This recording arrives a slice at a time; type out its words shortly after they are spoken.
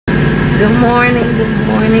Good morning, good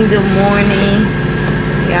morning, good morning.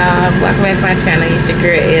 Y'all, welcome back to my channel. It's your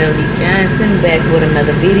girl L.V.Johnson back with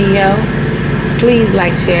another video. Please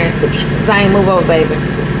like, share, and subscribe. Zane, move over, baby.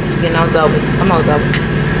 You know, it's over. Come on, it's over.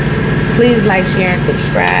 Please like, share, and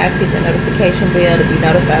subscribe. Hit the notification bell to be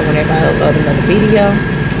notified whenever I upload another video.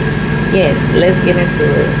 Yes, let's get into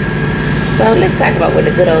it. So let's talk about what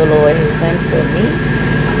the good old Lord has done for me.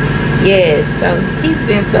 Yes, so he's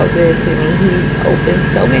been so good to me. He's opened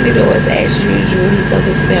so many doors as usual. He's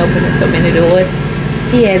been opening so many doors.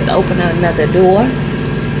 He has opened another door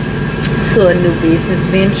to a new business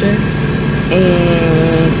venture,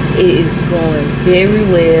 and it is going very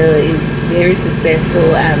well. It's very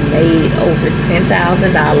successful. I made over $10,000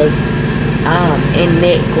 in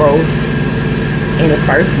net growth in the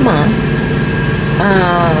first month.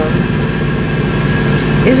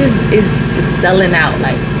 It's selling out.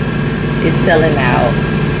 Like, it's selling out,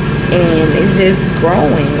 and it's just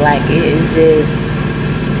growing. Like, it is just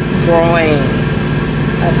growing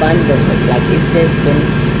abundantly. Like, it's just been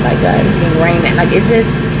like it's been raining. Like, it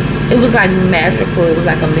was like magical. It was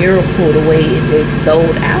like a miracle the way it just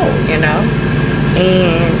sold out, you know.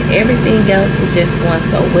 And everything else is just going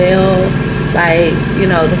so well. Like, you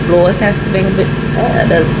know, the floors have been the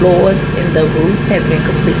floors and the roof has been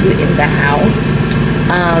completed in the house.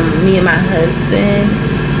 Me and my husband,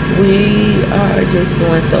 we are just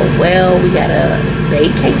doing so well. We got a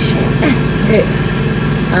vacation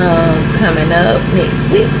coming up next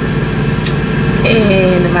week,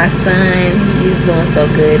 and my son, he's doing so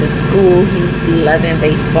good in school. He's loving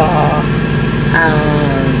baseball.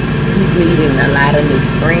 He's meeting a lot of new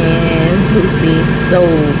friends who seem so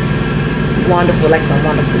wonderful, like some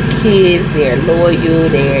wonderful kids. They're loyal,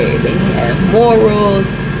 they have morals,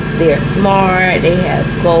 they're smart, they have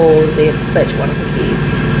goals. They have such wonderful kids.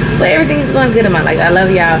 But everything's going good in my life. I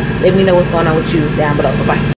love y'all. Let me know what's going on with you down below. Bye-bye.